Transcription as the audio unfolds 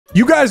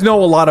You guys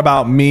know a lot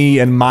about me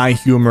and my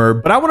humor,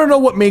 but I want to know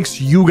what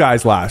makes you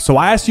guys laugh. So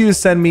I asked you to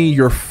send me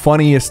your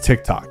funniest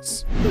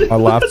TikToks. I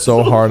laughed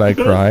so hard I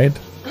cried.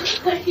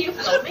 Are you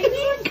filming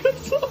me?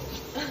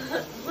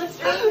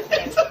 What's wrong with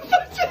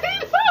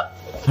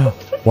it?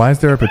 Why is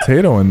there a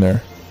potato in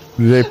there?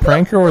 Did they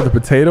prank her with a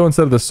potato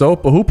instead of the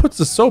soap? But who puts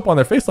the soap on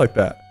their face like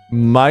that?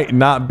 Might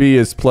not be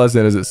as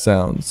pleasant as it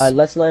sounds.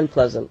 Let's land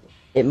pleasant.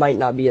 It might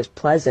not be as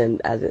pleasant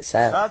as it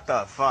sounds. What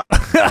the fuck?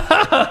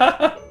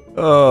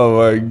 Oh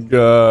my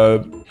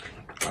god.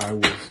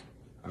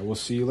 I will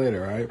see you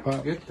later, alright,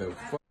 Pop? Get the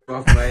fuck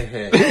off my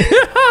head.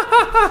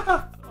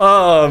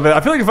 Oh man,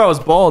 I feel like if I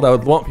was bald, I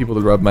would want people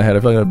to rub my head. I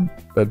feel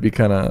like that'd be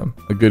kind of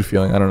a good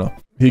feeling. I don't know.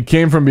 He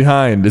came from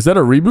behind. Is that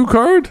a reboot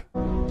card?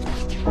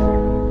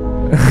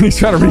 He's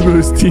trying to reboot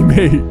his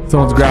teammate.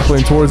 Someone's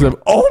grappling towards him.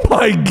 Oh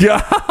my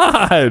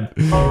god.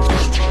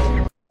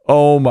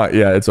 Oh my,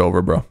 yeah, it's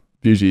over, bro.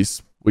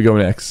 GG's. We go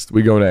next.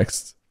 We go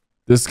next.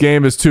 This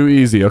game is too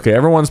easy. Okay,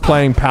 everyone's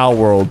playing Pal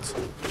World.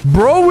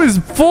 Bro is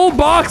full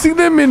boxing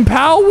them in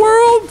Pal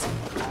World?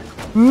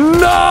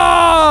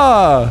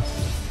 Nah!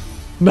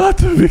 Not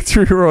the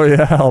Victory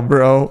Royale,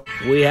 bro.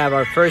 We have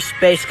our first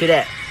space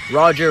cadet,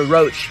 Roger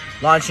Roach,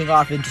 launching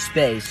off into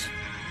space.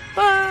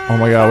 Oh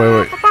my god,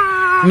 wait.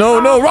 No,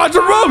 no,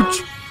 Roger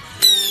Roach!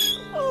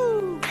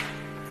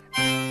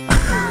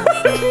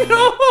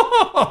 No!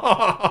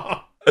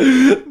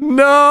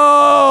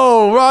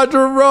 No!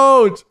 Roger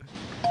Roach!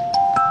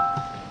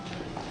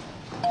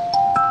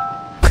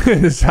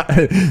 This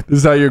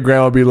is how your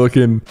grandma be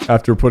looking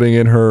after putting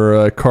in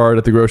her card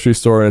at the grocery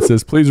store and it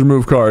says, please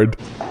remove card.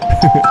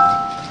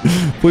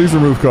 Please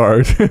remove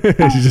card.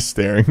 She's just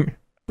staring.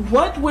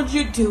 What would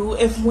you do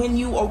if when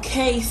you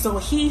okay so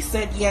he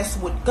said yes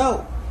would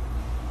go?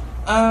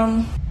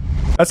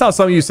 That's how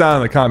some of you sound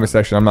in the comment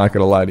section. I'm not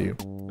gonna lie to you.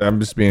 I'm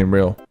just being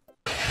real.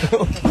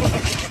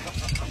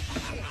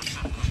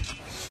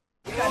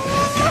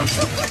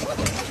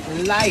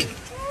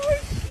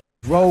 Life.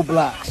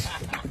 Roadblocks.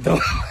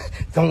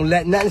 Don't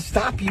let nothing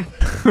stop you.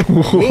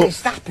 We ain't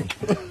stopping.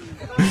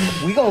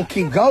 We gonna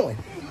keep going.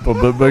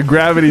 But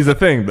gravity's a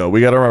thing, though. We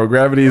gotta remember,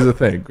 gravity is a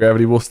thing.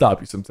 Gravity will stop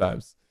you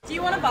sometimes. Do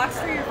you want a box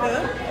for your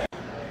food?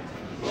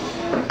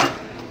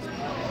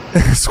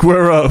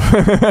 Square up.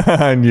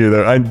 I knew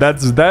that.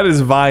 That is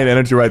Vine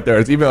energy right there.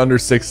 It's even under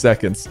 6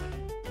 seconds.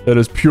 That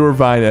is pure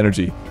Vine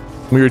energy.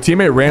 When your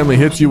teammate randomly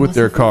hits you with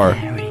their car.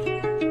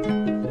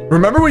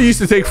 Remember we used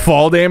to take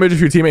fall damage if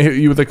your teammate hit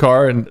you with a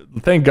car? And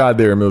thank God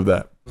they removed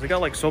that. They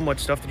got like so much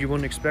stuff that you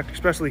wouldn't expect,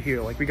 especially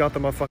here. Like we got the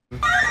motherfucking...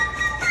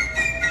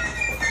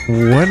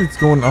 What is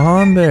going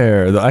on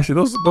there? Actually,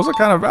 those are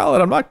kind of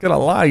valid. I'm not gonna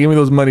lie. Give me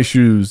those money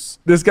shoes.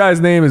 This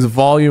guy's name is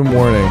Volume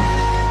Warning.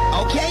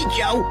 Okay,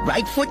 Joe.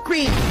 Right foot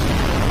green.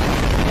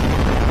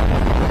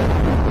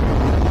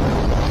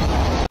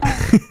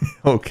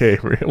 Okay,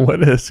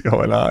 what is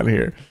going on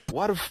here?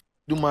 Why the f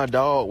do my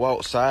dog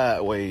walk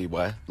sideways,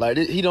 boy? Like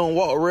he don't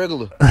walk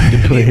regular.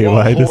 Wait,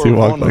 why does he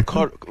walk like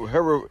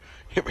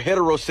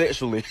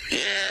heterosexually?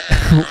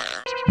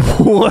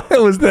 What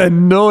was that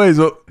noise?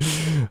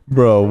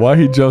 Bro, why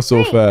he jump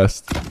so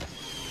fast?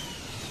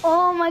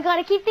 Oh my god,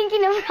 I keep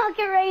thinking of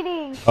rocket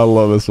rating. I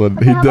love this one.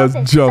 Okay, He does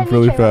jump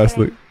really fast.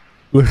 Look.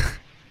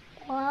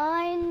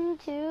 1,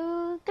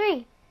 2,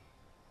 3.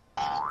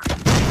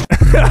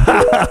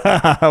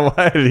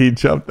 Why did he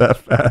jump that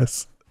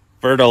fast?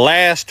 For the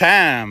last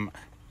time,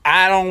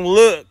 I don't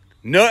look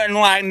nothing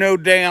like no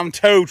damn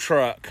tow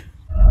truck.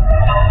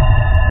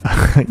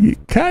 You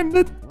kind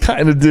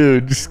of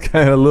do, just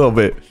kind of a little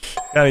bit.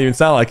 Kind of even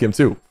sound like him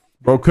too.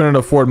 Bro couldn't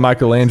afford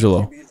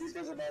Michelangelo.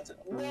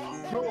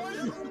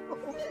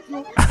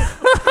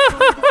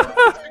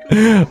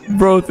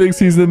 Bro thinks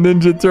he's a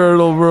Ninja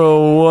Turtle,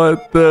 bro.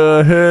 What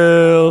the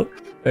hell?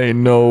 Ain't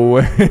no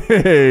way.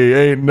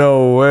 Ain't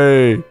no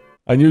way.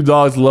 I knew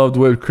dogs loved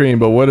whipped cream,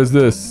 but what is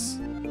this?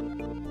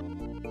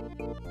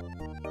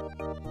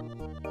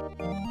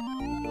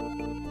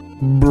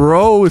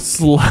 Bro is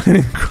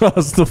sliding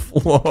across the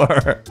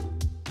floor.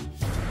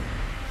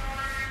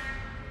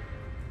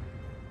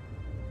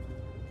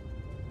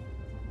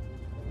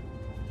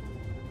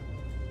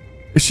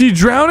 Is she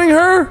drowning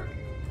her?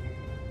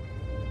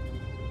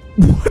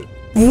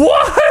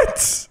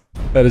 What?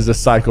 That is a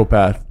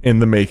psychopath in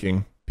the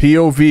making.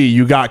 POV,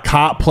 you got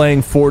caught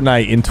playing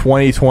Fortnite in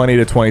 2020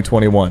 to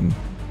 2021.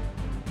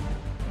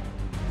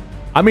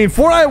 I mean,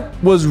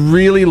 Fortnite was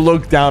really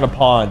looked down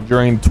upon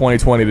during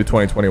 2020 to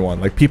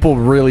 2021. Like, people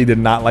really did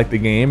not like the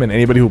game, and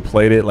anybody who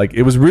played it, like,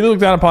 it was really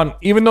looked down upon,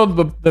 even though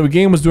the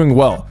game was doing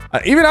well.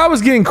 Even I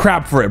was getting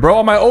crap for it, bro.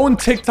 On my own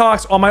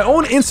TikToks, on my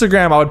own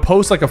Instagram, I would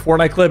post, like, a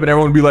Fortnite clip, and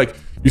everyone would be like,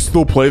 you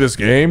still play this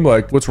game?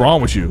 Like, what's wrong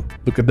with you?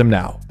 Look at them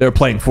now. They're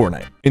playing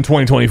Fortnite in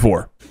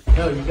 2024.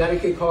 No, you gotta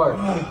kick hard.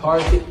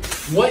 Hard kick.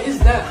 What is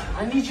that?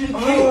 I need you to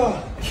kick.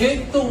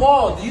 Kick the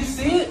wall. Do you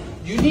see it?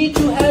 You need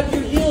to have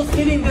your heels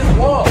hitting this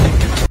wall.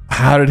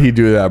 How did he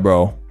do that,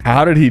 bro?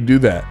 How did he do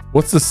that?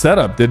 What's the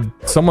setup? Did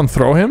someone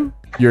throw him?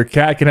 Your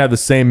cat can have the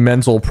same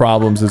mental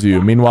problems as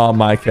you. Meanwhile,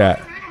 my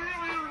cat.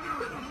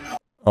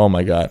 Oh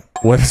my God.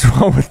 What is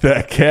wrong with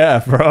that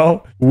cat,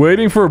 bro?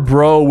 Waiting for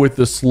bro with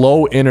the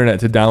slow internet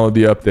to download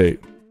the update.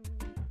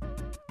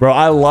 Bro,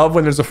 I love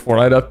when there's a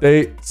Fortnite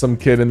update. Some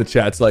kid in the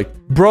chat's like,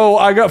 bro,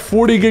 I got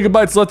 40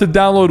 gigabytes left to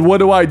download. What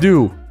do I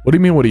do? What do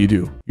you mean, what do you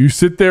do? You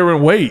sit there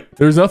and wait.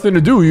 There's nothing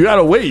to do. You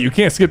gotta wait. You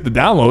can't skip the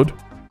download.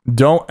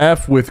 Don't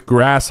F with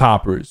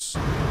grasshoppers.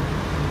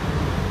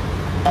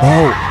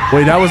 Oh,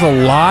 wait, that was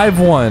a live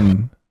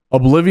one.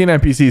 Oblivion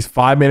NPCs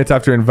 5 minutes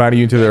after inviting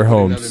you to their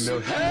homes.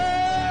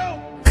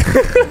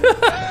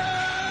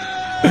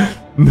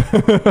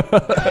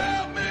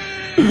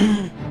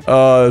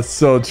 Oh, it's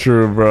so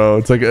true, bro.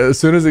 It's like as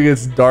soon as it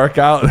gets dark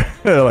out,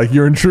 like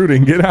you're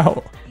intruding, get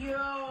out.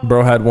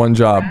 Bro had one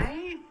job.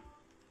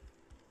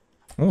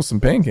 Oh, some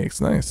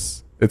pancakes,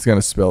 nice. It's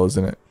gonna spill,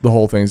 isn't it? The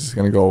whole thing's just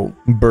gonna go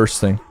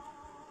bursting.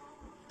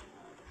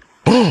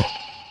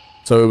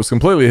 So it was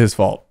completely his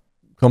fault.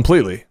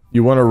 Completely.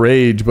 You want to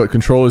rage, but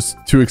controller's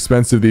too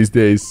expensive these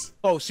days.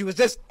 Oh, she was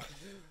just...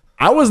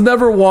 I was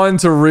never one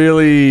to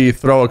really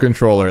throw a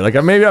controller. Like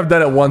maybe I've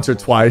done it once or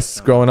twice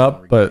growing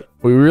up, but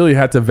we really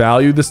had to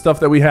value the stuff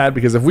that we had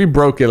because if we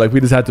broke it, like we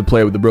just had to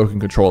play with the broken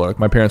controller. Like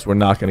my parents were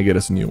not going to get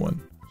us a new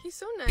one. He's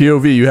so nice.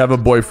 POV, you have a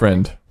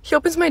boyfriend. He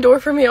opens my door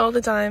for me all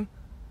the time.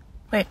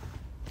 Wait.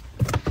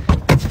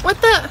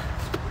 What the?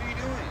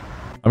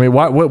 I mean,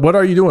 what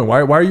are you doing? Why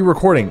are you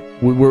recording?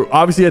 We're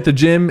obviously at the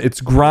gym.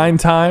 It's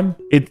grind time.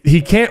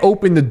 He can't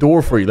open the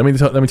door for you. Let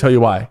me tell you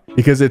why.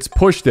 Because it's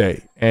push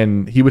day,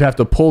 and he would have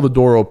to pull the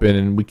door open,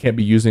 and we can't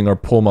be using our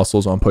pull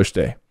muscles on push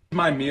day.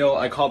 My meal,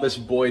 I call this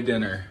boy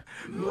dinner.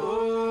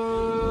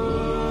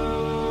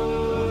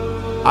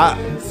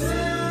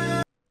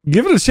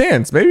 Give it a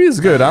chance. Maybe it's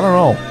good. I don't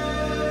know.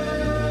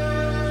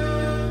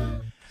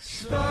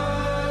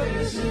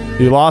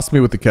 He lost me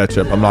with the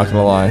ketchup. I'm not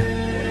gonna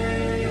lie.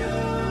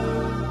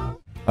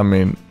 I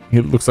mean,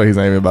 he looks like he's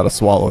not even about to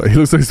swallow it. He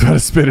looks like he's about to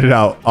spit it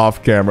out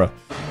off camera.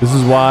 This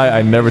is why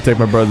I never take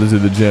my brother to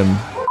the gym.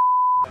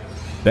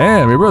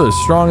 Damn, your brother's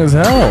strong as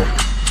hell.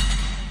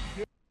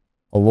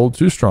 A little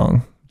too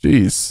strong.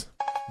 Jeez.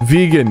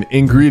 Vegan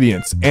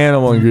ingredients,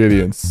 animal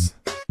ingredients.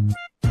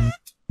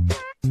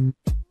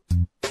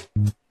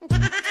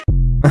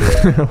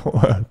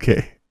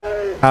 Okay.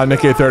 How Nick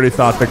A30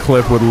 thought the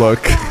clip would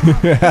look.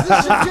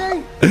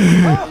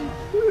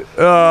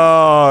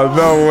 Oh,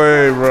 no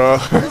way, bro.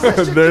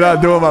 They're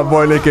not doing my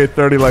boy Nick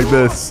A30 like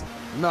this.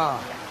 Nah.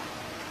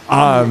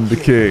 I'm the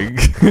king.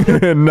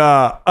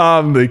 Nah,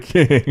 I'm the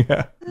king.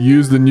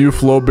 Use the new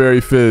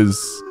Flowberry Fizz.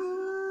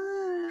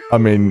 I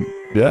mean,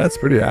 yeah, it's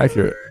pretty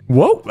accurate.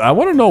 Whoa, I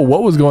want to know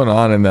what was going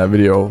on in that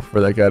video for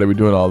that guy to be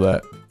doing all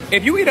that.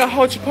 If you eat a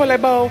whole Chipotle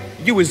bowl,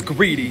 you was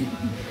greedy.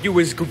 You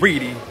was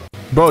greedy.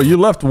 Bro, you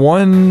left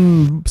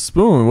one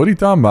spoon. What are you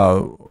talking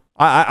about?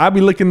 I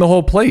be licking the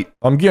whole plate.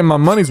 I'm getting my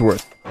money's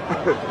worth.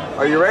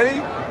 Are you ready?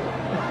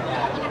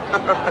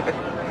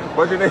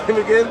 What's your name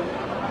again?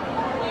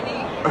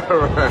 All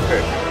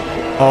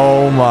right.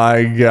 Oh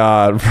my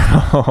god,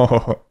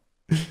 bro.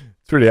 It's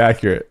pretty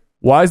accurate.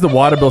 Why is the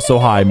water bill so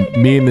high?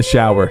 Me in the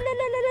shower.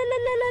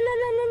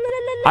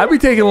 I be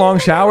taking long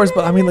showers,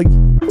 but I mean, like,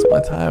 it's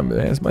my time,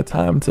 man. It's my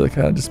time to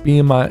kind of just be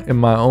in my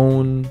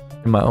own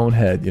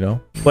head, you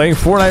know? Playing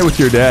Fortnite with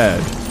your dad.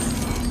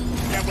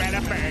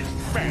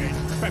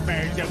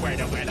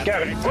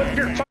 Kevin, put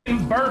your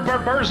fucking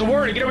bird's the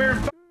word and get over here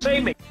and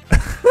save me.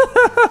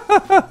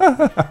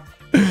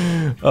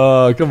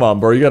 Come on,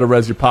 bro. You gotta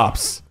res your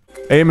pops.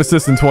 Aim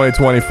assist in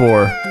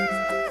 2024.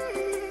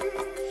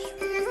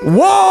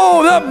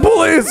 Whoa, that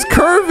bullet is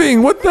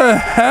curving. What the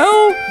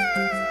hell?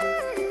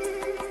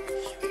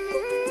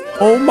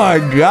 Oh my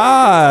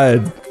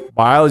god.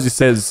 Biology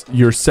says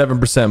you're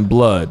 7%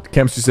 blood.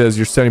 Chemistry says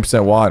you're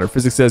 70% water.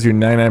 Physics says you're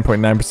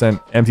 99.9%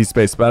 empty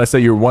space. But I say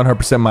you're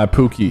 100% my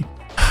pookie.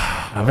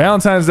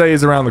 Valentine's Day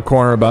is around the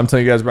corner, but I'm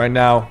telling you guys right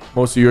now,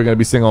 most of you are going to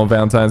be single on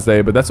Valentine's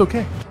Day, but that's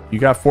okay. You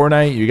got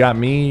Fortnite, you got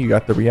me, you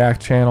got the React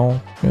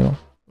channel, you know.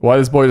 Why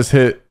this boy just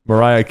hit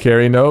Mariah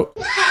Carey note?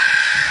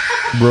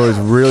 Bro is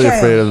really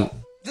afraid of...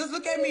 Just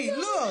look at me,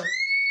 look.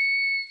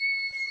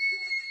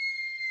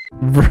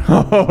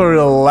 Bro,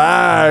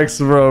 relax,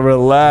 bro,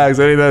 relax.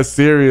 Ain't that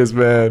serious,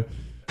 man.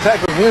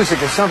 Type of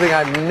music is something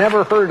I've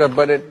never heard of,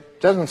 but it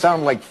doesn't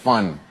sound like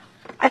fun.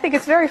 I think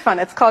it's very fun.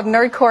 It's called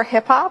nerdcore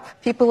hip hop.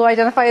 People who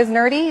identify as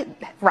nerdy,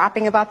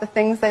 rapping about the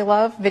things they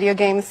love, video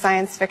games,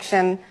 science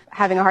fiction,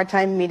 having a hard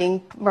time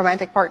meeting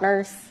romantic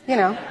partners, you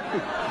know.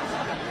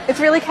 It's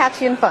really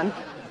catchy and fun.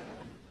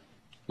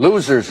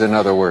 Losers, in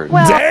other words.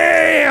 Well,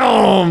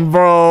 damn,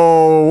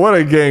 bro. What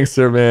a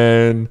gangster,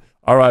 man.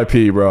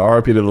 R.I.P., bro.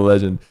 R.I.P. to the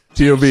legend.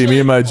 POV, me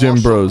and my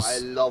gym bros. I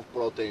love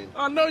protein.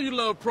 I know you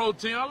love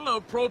protein. I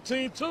love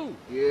protein too.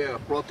 Yeah,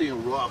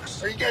 protein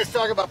rocks. Are you guys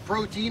talking about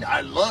protein? I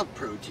love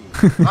protein.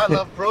 I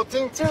love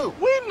protein too.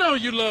 We know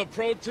you love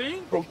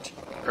protein. Protein.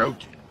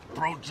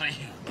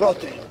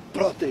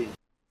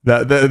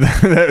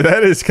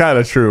 That is kind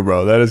of true,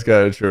 bro. That is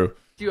kind of true.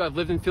 I've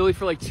lived in Philly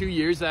for like 2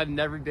 years. I've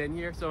never been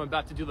here, so I'm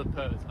about to do the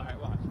pose. All right,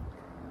 watch.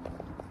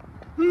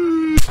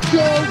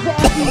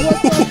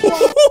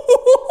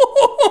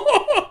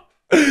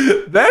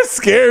 That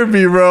scared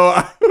me, bro.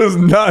 I was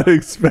not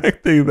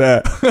expecting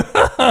that.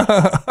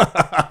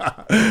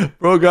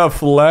 Bro got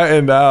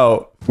flattened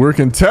out. We're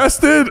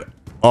contested.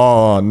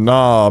 Oh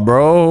nah,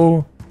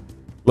 bro.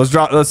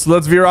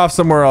 Let's veer off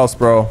somewhere else,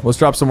 bro. Let's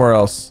drop somewhere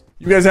else.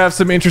 You guys have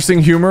some interesting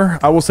humor.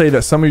 I will say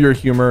that some of your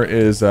humor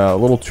is a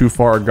little too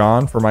far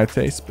gone for my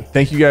taste. But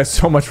thank you guys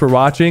so much for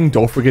watching.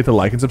 Don't forget to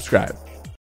like and subscribe.